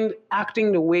mind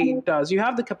acting the way it does. You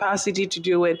have the capacity to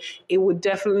do it. It would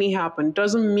definitely happen.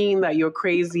 Doesn't mean that you're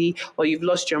crazy or you've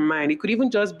lost your mind. It could even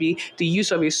just be the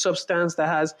use of a substance that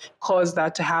has caused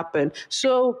that to happen.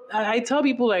 So I tell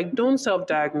people, like, don't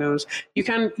self-diagnose. You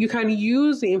can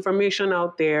use the information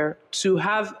out there to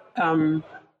have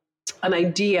an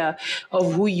idea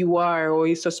of who you are, or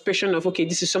a suspicion of, okay,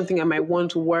 this is something I might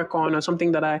want to work on, or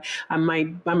something that I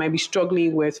might be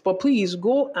struggling with. But please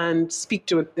go and speak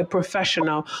to a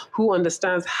professional who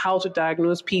understands how to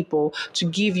diagnose people, to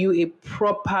give you a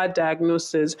proper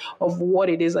diagnosis of what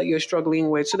it is that you're struggling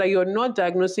with, so that you're not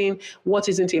diagnosing what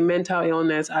isn't a mental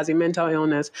illness as a mental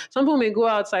illness. Some people may go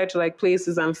outside to like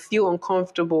places and feel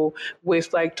uncomfortable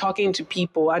with like talking to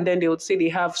people, and then they would say they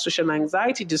have social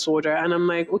anxiety disorder. And I'm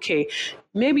like, okay,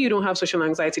 maybe you don't have social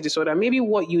anxiety disorder. Maybe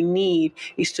what you need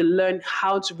is to learn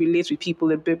how to relate with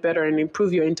people a bit better and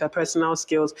improve your interpersonal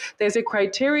skills. There's a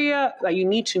criteria that you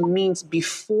need to meet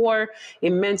before a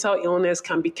mental illness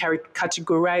can be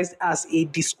categorized as a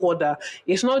disorder.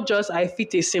 It's not just I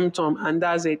fit a symptom and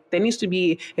that's it. There needs to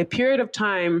be a period of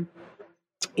time.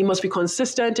 It must be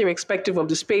consistent irrespective of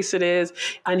the space it is,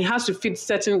 and it has to fit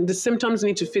the symptoms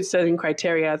need to fit certain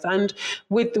criteria. And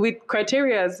with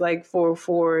criteria like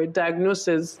for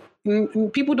diagnosis,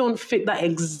 people don't fit that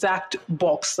exact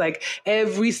box. Like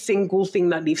every single thing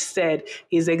that they've said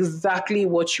is exactly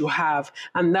what you have.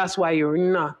 And that's why you're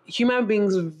not. Human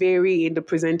beings vary in the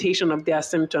presentation of their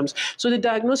symptoms. So the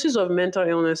diagnosis of mental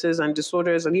illnesses and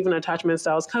disorders and even attachment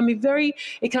styles can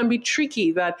be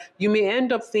tricky, that you may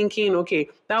end up thinking, okay,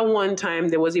 that one time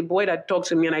there was a boy that talked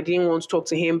to me and I didn't want to talk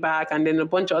to him back. And then a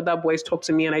bunch of other boys talked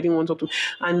to me and I didn't want to talk to them.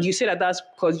 And you say that that's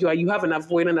because you have an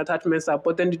avoidant attachment style.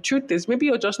 But then the truth is, maybe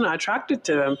you're just not attracted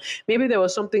to them. Maybe there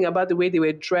was something about the way they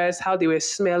were dressed, how they were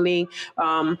smelling,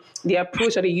 the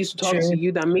approach that they used to talk to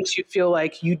you that makes you feel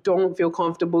like you don't feel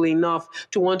comfortable enough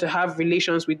to want to have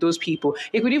relations with those people.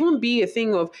 It could even be a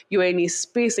thing of you're in a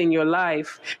space in your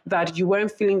life that you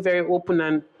weren't feeling very open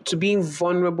and to being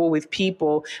vulnerable with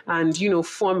people and,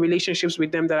 form relationships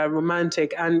with them that are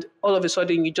romantic. And all of a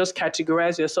sudden you just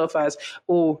categorize yourself as,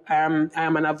 oh, I am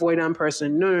an avoidant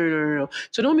person. No.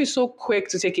 So don't be so quick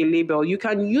to take a label. You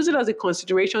can use it as a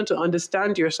consideration to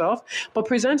understand yourself, but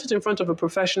present it in front of a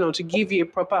professional to give you a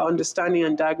proper understanding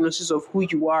and diagnosis of who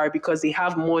you are, because they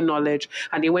have more knowledge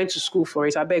and they went to school for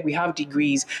it. I beg, we have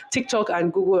degrees. TikTok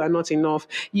and Google are not enough.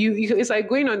 It's like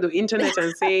going on the internet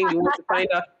and saying you want to find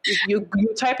out, you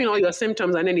type in all your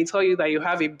symptoms and then they tell you that you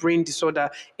have a brain disorder.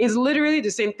 It's literally the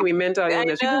same thing with mental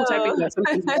illness. People type in their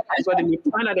symptoms and you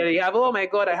find out that they have, oh my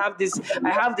God, I have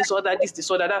disorder, this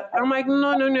disorder, that. I'm like,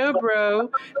 no, bro.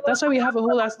 That's why we have a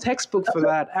whole ass textbook for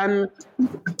that. And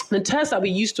the tests that we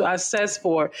use to assess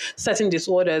for certain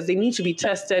disorders, they need to be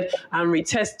tested and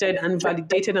retested and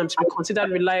validated and to be considered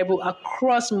reliable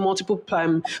across multiple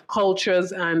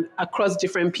cultures and across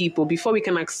different people before we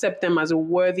can accept them as a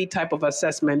worthy type of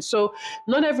assessment. So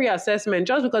not every assessment,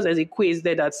 just because there's a quiz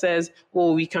there that says,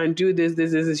 oh, we can do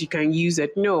this, you can use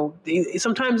it. No,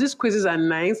 sometimes these quizzes are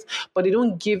nice, but they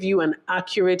don't give you an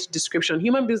accurate description.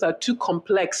 Human beings are too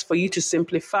complex for you to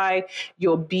simplify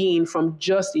your being from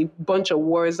just a bunch of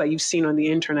words that you've seen on the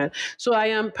internet. So I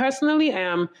am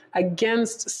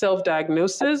against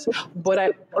self-diagnosis, but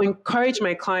I encourage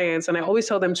my clients and I always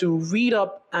tell them to read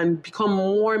up and become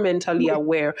more mentally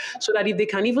aware, so that if they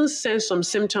can even sense some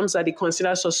symptoms that they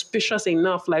consider suspicious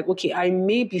enough, like, okay, I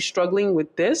may be struggling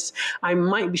with this, I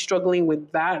might be struggling with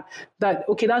that,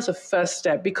 okay, that's a first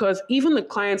step, because even the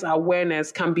client's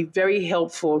awareness can be very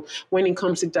helpful when it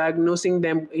comes to diagnosing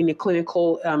them in a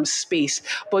clinical space.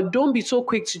 But don't be so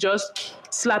quick to just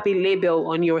slap a label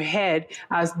on your head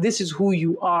as this is who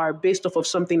you are based off of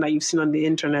something that you've seen on the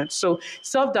internet. So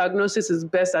self-diagnosis is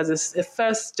best as a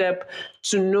first step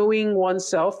to knowing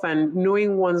oneself and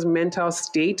knowing one's mental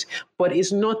state, but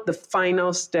it's not the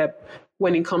final step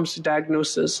when it comes to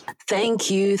diagnosis. Thank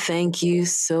you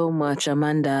so much,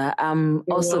 Amanda. I'm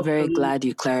also very glad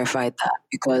you clarified that,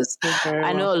 because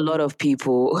I know a lot of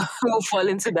people who fall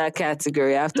into that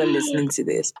category after listening to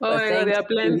this. Oh my God, there are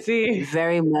plenty.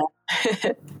 Very much.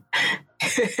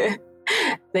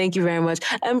 Thank you very much.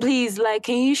 And please,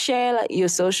 can you share your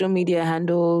social media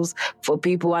handles for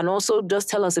people, and also just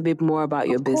tell us a bit more about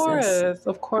your business?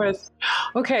 Of course.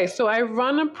 Okay, so I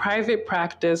run a private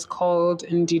practice called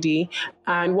Ndidi,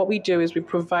 and what we do is we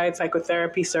provide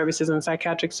psychotherapy services and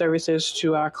psychiatric services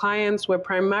to our clients. We're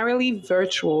primarily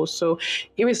virtual, so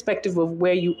irrespective of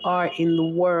where you are in the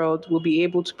world, we'll be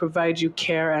able to provide you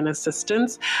care and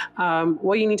assistance.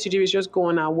 What you need to do is just go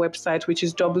on our website, which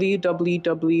is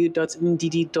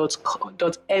www.ndidi.com.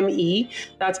 ndidi.me.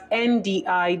 That's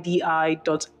ndidi.me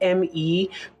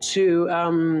to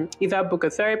either book a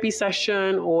therapy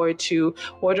session or to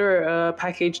order a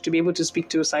package to be able to speak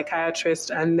to a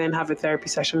psychiatrist and then have a therapy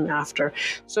session after.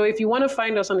 So if you want to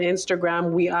find us on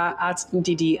Instagram, we are at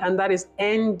Ndidi, and that is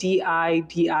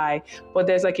NDIDI, but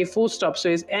there's like a full stop. So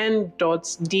it's N.D.I.D.I.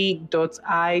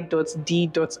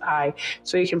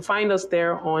 So you can find us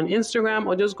there on Instagram,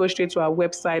 or just go straight to our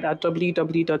website at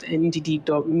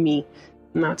www.ndd.me.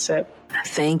 And that's it.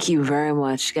 Thank you very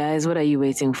much, guys. What are you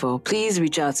waiting for? Please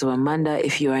reach out to Amanda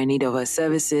if you are in need of her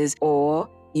services or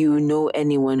you know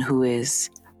anyone who is.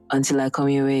 Until I come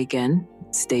your way again,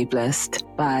 stay blessed.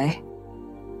 Bye.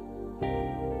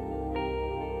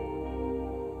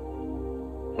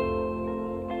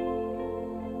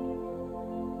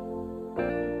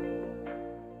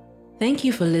 Thank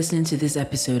you for listening to this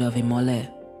episode of Imole.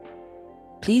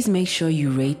 Please make sure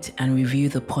you rate and review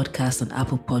the podcast on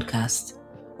Apple Podcasts,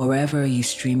 or wherever you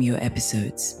stream your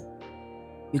episodes.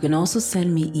 You can also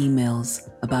send me emails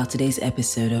about today's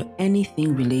episode or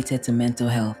anything related to mental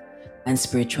health and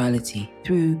spirituality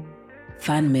through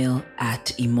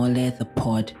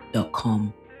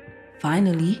fanmail@imolethepod.com.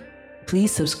 Finally,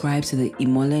 please subscribe to the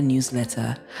Imole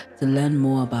newsletter to learn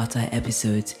more about our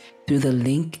episodes through the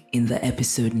link in the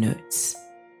episode notes.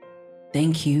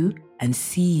 Thank you, and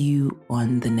see you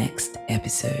on the next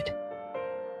episode.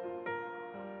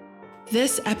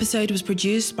 This episode was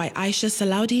produced by Aisha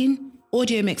Salaudin,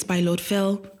 audio mixed by Lord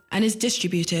Phil, and is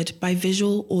distributed by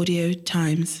Visual Audio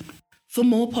Times. For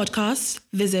more podcasts,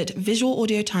 visit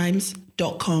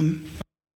visualaudiotimes.com.